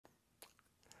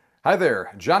Hi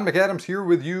there, John McAdams here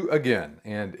with you again,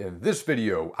 and in this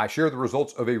video I share the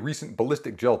results of a recent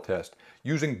ballistic gel test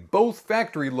using both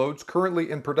factory loads currently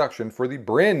in production for the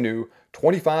brand new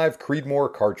 25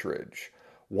 Creedmoor cartridge.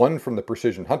 One from the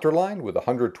Precision Hunter line with a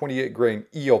 128 grain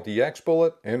ELD-X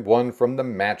bullet, and one from the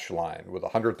Match line with a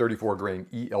 134 grain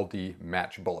ELD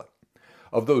Match bullet.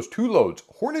 Of those two loads,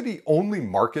 Hornady only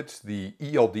markets the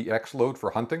ELD-X load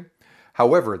for hunting.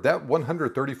 However, that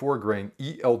 134 grain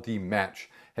ELD Match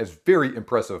has very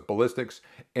impressive ballistics,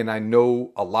 and I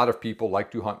know a lot of people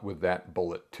like to hunt with that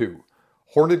bullet too.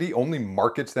 Hornady only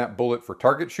markets that bullet for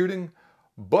target shooting,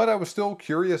 but I was still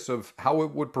curious of how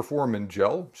it would perform in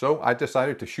gel, so I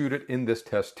decided to shoot it in this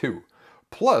test too.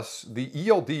 Plus, the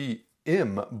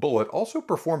ELD-M bullet also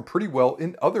performed pretty well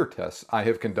in other tests I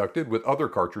have conducted with other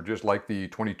cartridges like the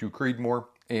 22 Creedmoor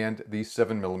and the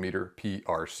 7mm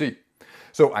PRC.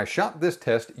 So I shot this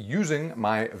test using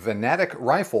my Fanatic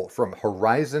rifle from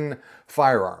Horizon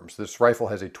Firearms. This rifle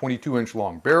has a 22-inch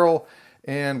long barrel,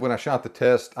 and when I shot the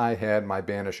test, I had my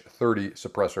Banish 30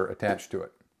 suppressor attached to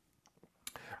it.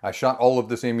 I shot all of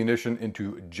this ammunition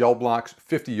into gel blocks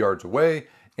 50 yards away,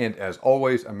 and as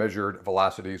always, I measured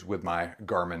velocities with my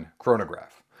Garmin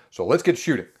chronograph. So let's get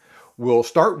shooting. We'll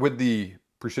start with the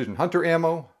Precision Hunter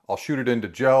ammo. I'll shoot it into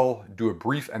gel, do a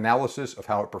brief analysis of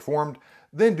how it performed,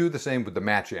 then do the same with the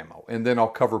Match ammo. And then I'll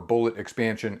cover bullet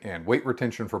expansion and weight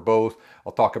retention for both.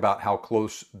 I'll talk about how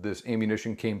close this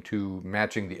ammunition came to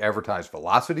matching the advertised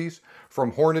velocities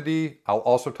from Hornady. I'll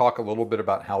also talk a little bit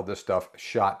about how this stuff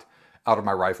shot out of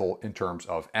my rifle in terms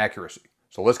of accuracy.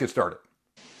 So let's get started.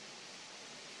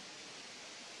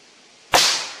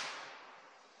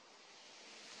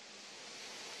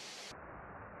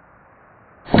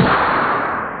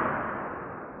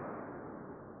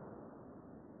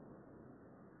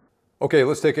 Okay,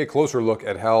 let's take a closer look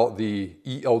at how the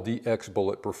ELD-X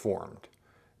bullet performed.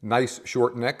 Nice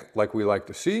short neck, like we like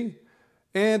to see,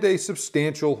 and a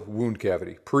substantial wound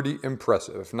cavity. Pretty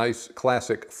impressive. Nice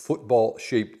classic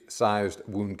football-shaped sized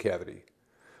wound cavity.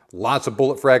 Lots of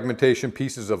bullet fragmentation,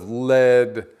 pieces of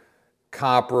lead,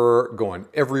 copper going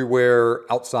everywhere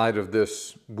outside of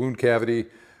this wound cavity.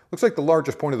 Looks like the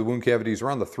largest point of the wound cavity is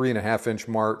around the 3.5-inch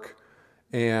mark.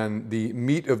 And the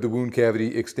meat of the wound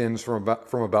cavity extends from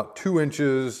about 2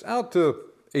 inches out to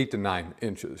 8 to 9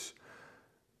 inches.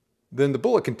 Then the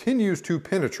bullet continues to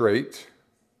penetrate,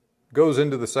 goes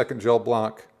into the second gel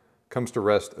block, comes to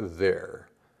rest there.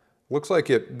 Looks like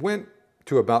it went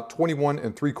to about 21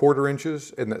 3/4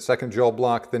 inches in that second gel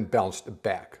block, then bounced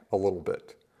back a little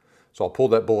bit. So I'll pull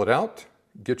that bullet out,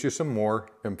 get you some more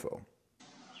info.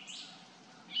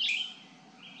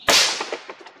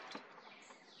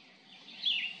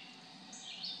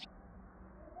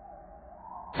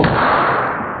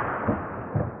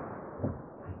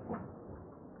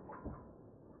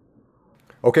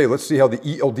 Okay, let's see how the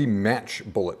ELD Match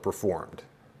bullet performed.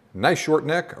 Nice short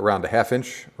neck, around a 1/2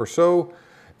 inch or so,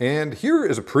 and here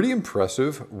is a pretty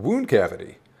impressive wound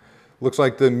cavity. Looks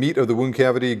like the meat of the wound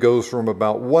cavity goes from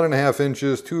about 1.5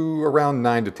 inches to around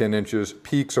 9 to 10 inches,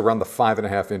 peaks around the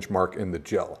 5.5-inch mark in the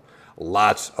gel.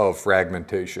 Lots of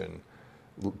fragmentation.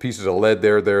 Pieces of lead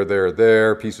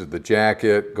there, pieces of the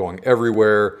jacket going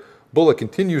everywhere. Bullet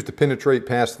continues to penetrate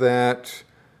past that.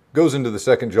 Goes into the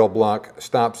second gel block,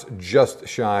 stops just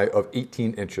shy of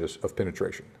 18 inches of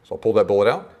penetration. So I'll pull that bullet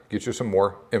out, get you some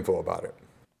more info about it.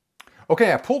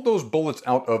 Okay, I pulled those bullets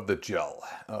out of the gel.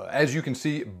 As you can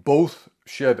see, both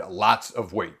shed lots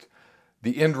of weight.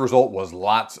 The end result was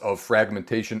lots of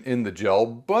fragmentation in the gel,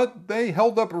 but they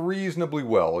held up reasonably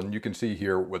well, and you can see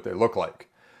here what they look like.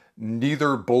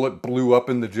 Neither bullet blew up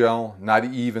in the gel, not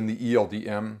even the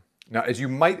ELD-M. Now, as you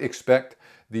might expect,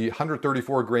 the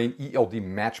 134 grain ELD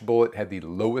Match bullet had the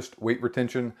lowest weight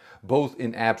retention, both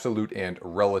in absolute and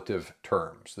relative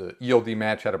terms. The ELD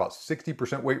Match had about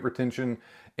 60% weight retention,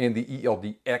 and the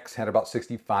ELD-X had about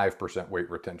 65% weight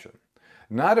retention.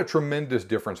 Not a tremendous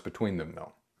difference between them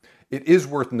though. It is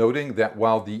worth noting that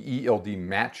while the ELD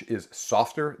Match is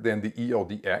softer than the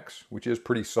ELD-X, which is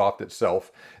pretty soft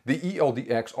itself, the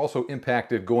ELD-X also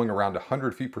impacted going around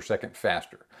 100 feet per second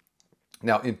faster.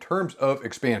 Now, in terms of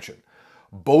expansion,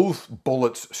 both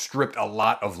bullets stripped a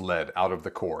lot of lead out of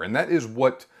the core, and that is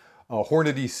what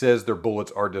Hornady says their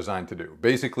bullets are designed to do.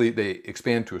 Basically, they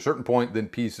expand to a certain point, then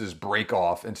pieces break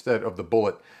off instead of the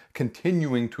bullet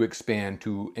continuing to expand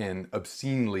to an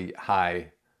obscenely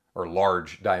high or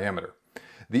large diameter.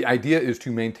 The idea is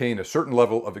to maintain a certain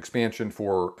level of expansion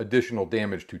for additional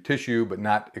damage to tissue, but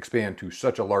not expand to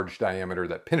such a large diameter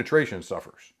that penetration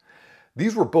suffers.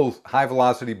 These were both high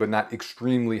velocity, but not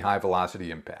extremely high velocity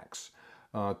impacts.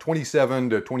 27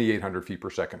 to 2,800 feet per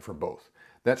second for both.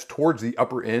 That's towards the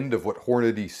upper end of what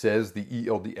Hornady says the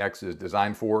ELD-X is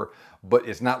designed for, but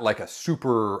it's not like a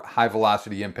super high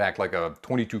velocity impact like a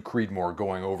 22 Creedmoor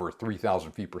going over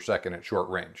 3,000 feet per second at short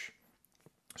range.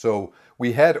 So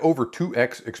we had over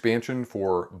 2x expansion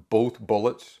for both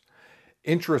bullets.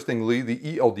 Interestingly,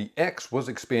 the ELD-X was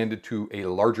expanded to a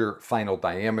larger final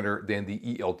diameter than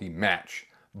the ELD Match,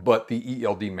 but the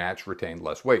ELD Match retained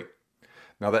less weight.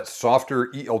 Now that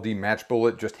softer ELD Match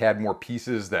bullet just had more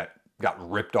pieces that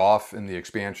got ripped off in the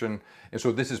expansion, and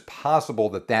so this is possible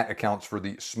that that accounts for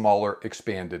the smaller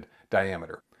expanded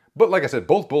diameter. But like I said,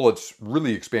 both bullets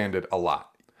really expanded a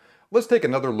lot. Let's take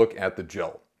another look at the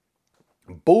gel.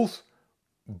 Both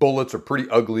bullets are pretty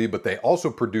ugly, but they also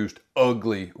produced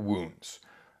ugly wounds.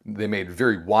 They made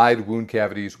very wide wound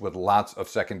cavities with lots of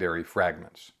secondary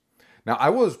fragments. Now, I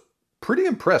was pretty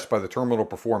impressed by the terminal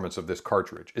performance of this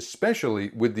cartridge,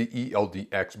 especially with the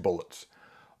ELD-X bullets.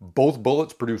 Both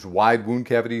bullets produced wide wound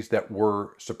cavities that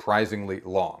were surprisingly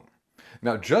long.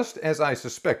 Now, just as I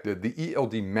suspected, the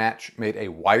ELD Match made a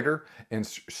wider and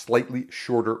slightly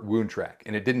shorter wound track,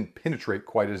 and it didn't penetrate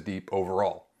quite as deep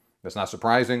overall. That's not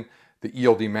surprising. The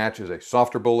ELD Match is a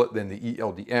softer bullet than the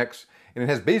ELD-X, and it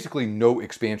has basically no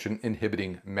expansion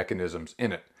inhibiting mechanisms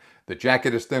in it. The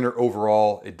jacket is thinner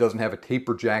overall. It doesn't have a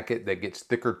taper jacket that gets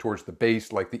thicker towards the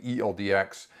base like the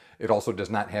ELD-X. It also does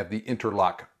not have the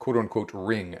interlock quote-unquote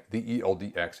ring the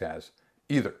ELD-X has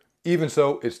either. Even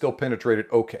so, it still penetrated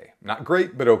okay. Not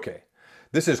great, but okay.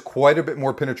 This is quite a bit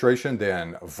more penetration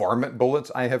than varmint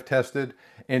bullets I have tested,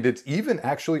 and it's even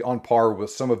actually on par with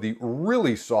some of the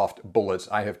really soft bullets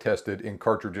I have tested in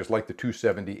cartridges like the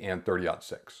 270 and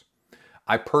 30-06.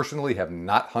 I personally have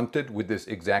not hunted with this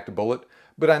exact bullet,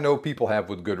 but I know people have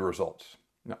with good results.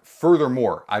 Now,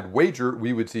 furthermore, I'd wager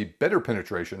we would see better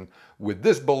penetration with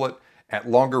this bullet at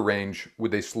longer range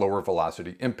with a slower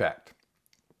velocity impact.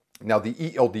 Now,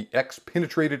 the ELD-X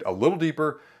penetrated a little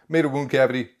deeper, made a wound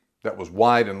cavity that was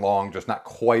wide and long, just not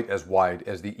quite as wide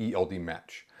as the ELD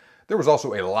Match. There was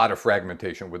also a lot of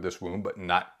fragmentation with this wound, but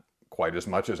not quite as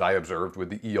much as I observed with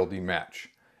the ELD Match.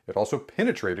 It also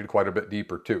penetrated quite a bit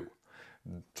deeper too.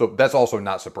 So that's also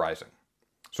not surprising.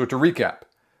 So to recap,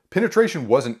 penetration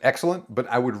wasn't excellent, but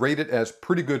I would rate it as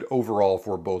pretty good overall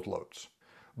for both loads.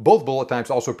 Both bullet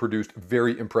types also produced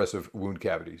very impressive wound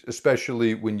cavities,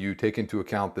 especially when you take into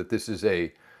account that this is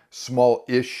a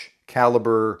small-ish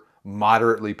caliber,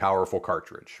 moderately powerful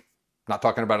cartridge. Not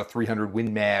talking about a 300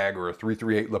 Win Mag or a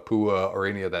 338 Lapua or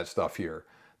any of that stuff here.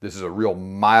 This is a real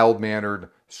mild-mannered,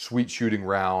 sweet-shooting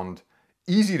round,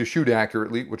 easy to shoot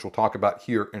accurately, which we'll talk about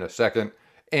here in a second,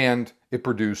 and it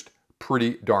produced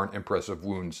pretty darn impressive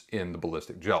wounds in the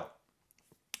ballistic gel.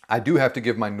 I do have to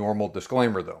give my normal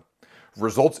disclaimer though.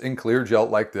 Results in clear gel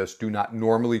like this do not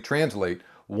normally translate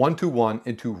one-to-one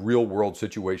into real-world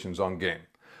situations on game.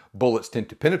 Bullets tend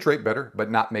to penetrate better,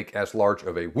 but not make as large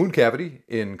of a wound cavity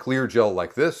in clear gel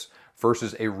like this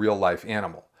versus a real-life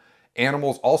animal.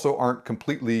 Animals also aren't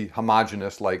completely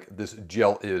homogeneous like this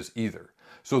gel is either.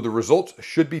 So the results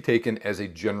should be taken as a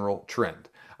general trend.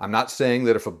 I'm not saying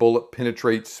that if a bullet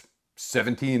penetrates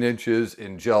 17 inches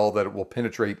in gel that it will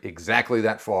penetrate exactly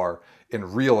that far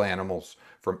in real animals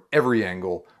from every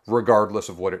angle, regardless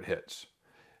of what it hits.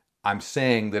 I'm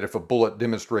saying that if a bullet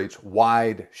demonstrates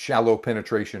wide, shallow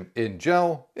penetration in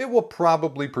gel, it will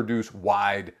probably produce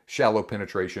wide, shallow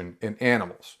penetration in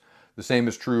animals. The same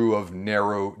is true of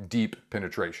narrow, deep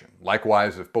penetration.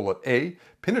 Likewise, if bullet A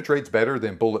penetrates better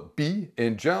than bullet B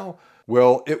in gel,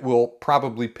 well, it will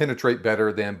probably penetrate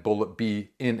better than bullet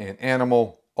B in an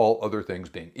animal, all other things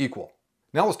being equal.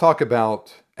 Now let's talk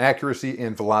about accuracy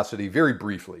and velocity very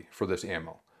briefly for this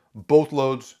ammo. Both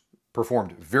loads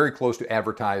performed very close to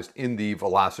advertised in the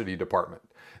velocity department.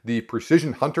 The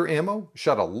Precision Hunter ammo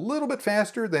shot a little bit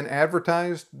faster than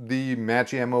advertised, the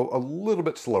Match ammo a little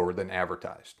bit slower than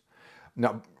advertised.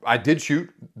 Now, I did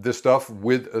shoot this stuff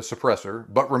with a suppressor,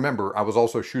 but remember, I was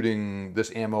also shooting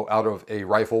this ammo out of a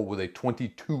rifle with a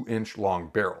 22-inch long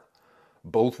barrel.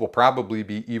 Both will probably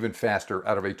be even faster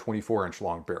out of a 24-inch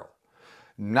long barrel.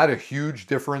 Not a huge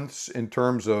difference in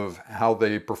terms of how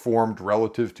they performed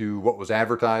relative to what was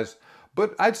advertised,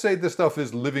 but I'd say this stuff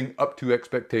is living up to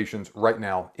expectations right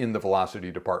now in the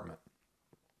velocity department.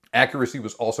 Accuracy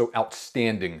was also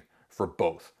outstanding for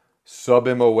both.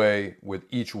 Sub-MOA with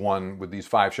each one with these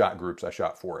 5-shot groups I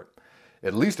shot for it.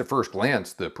 At least at first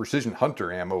glance, the Precision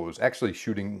Hunter ammo was actually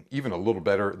shooting even a little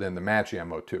better than the Match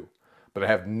ammo too. But I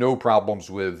have no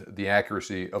problems with the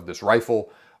accuracy of this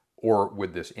rifle or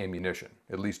with this ammunition,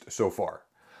 at least so far.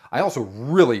 I also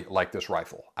really like this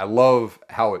rifle. I love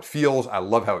how it feels. I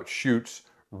love how it shoots.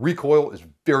 Recoil is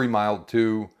very mild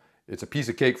too. It's a piece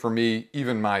of cake for me.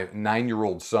 Even my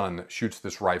 9-year-old son shoots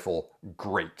this rifle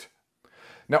great.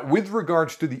 Now, with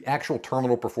regards to the actual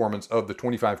terminal performance of the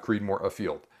 25 Creedmoor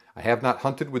afield, I have not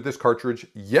hunted with this cartridge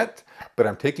yet, but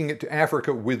I'm taking it to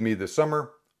Africa with me this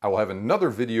summer. I will have another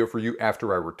video for you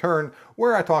after I return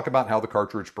where I talk about how the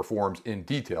cartridge performs in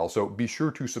detail, so be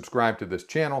sure to subscribe to this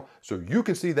channel so you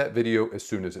can see that video as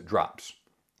soon as it drops.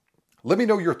 Let me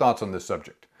know your thoughts on this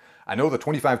subject. I know the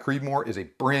 25 Creedmoor is a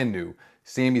brand new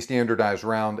semi-standardized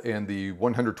round and the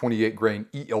 128 grain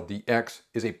ELD-X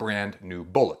is a brand new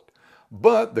bullet.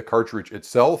 But the cartridge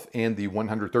itself and the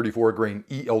 134 grain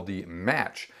ELD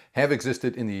Match have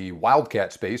existed in the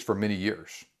wildcat space for many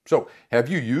years. So, have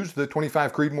you used the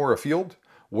 25 Creedmoor afield?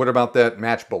 What about that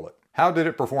match bullet? How did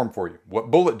it perform for you?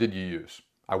 What bullet did you use?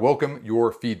 I welcome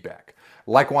your feedback.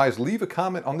 Likewise, leave a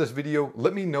comment on this video.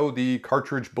 Let me know the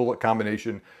cartridge bullet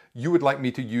combination you would like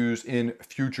me to use in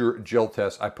future gel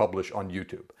tests I publish on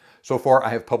YouTube. So far, I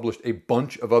have published a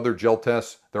bunch of other gel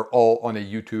tests. They're all on a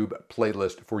YouTube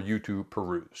playlist for you to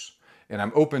peruse. And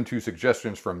I'm open to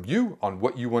suggestions from you on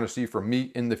what you want to see from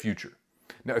me in the future.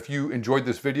 Now, if you enjoyed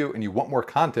this video and you want more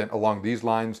content along these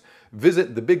lines,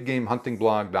 visit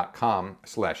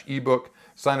thebiggamehuntingblog.com/ebook.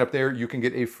 Sign up there. You can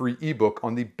get a free ebook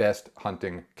on the best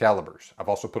hunting calibers. I've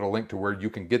also put a link to where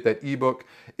you can get that ebook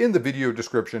in the video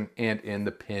description and in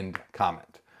the pinned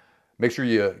comment. Make sure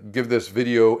you give this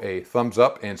video a thumbs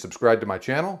up and subscribe to my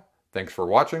channel. Thanks for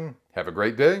watching. Have a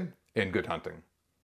great day and good hunting.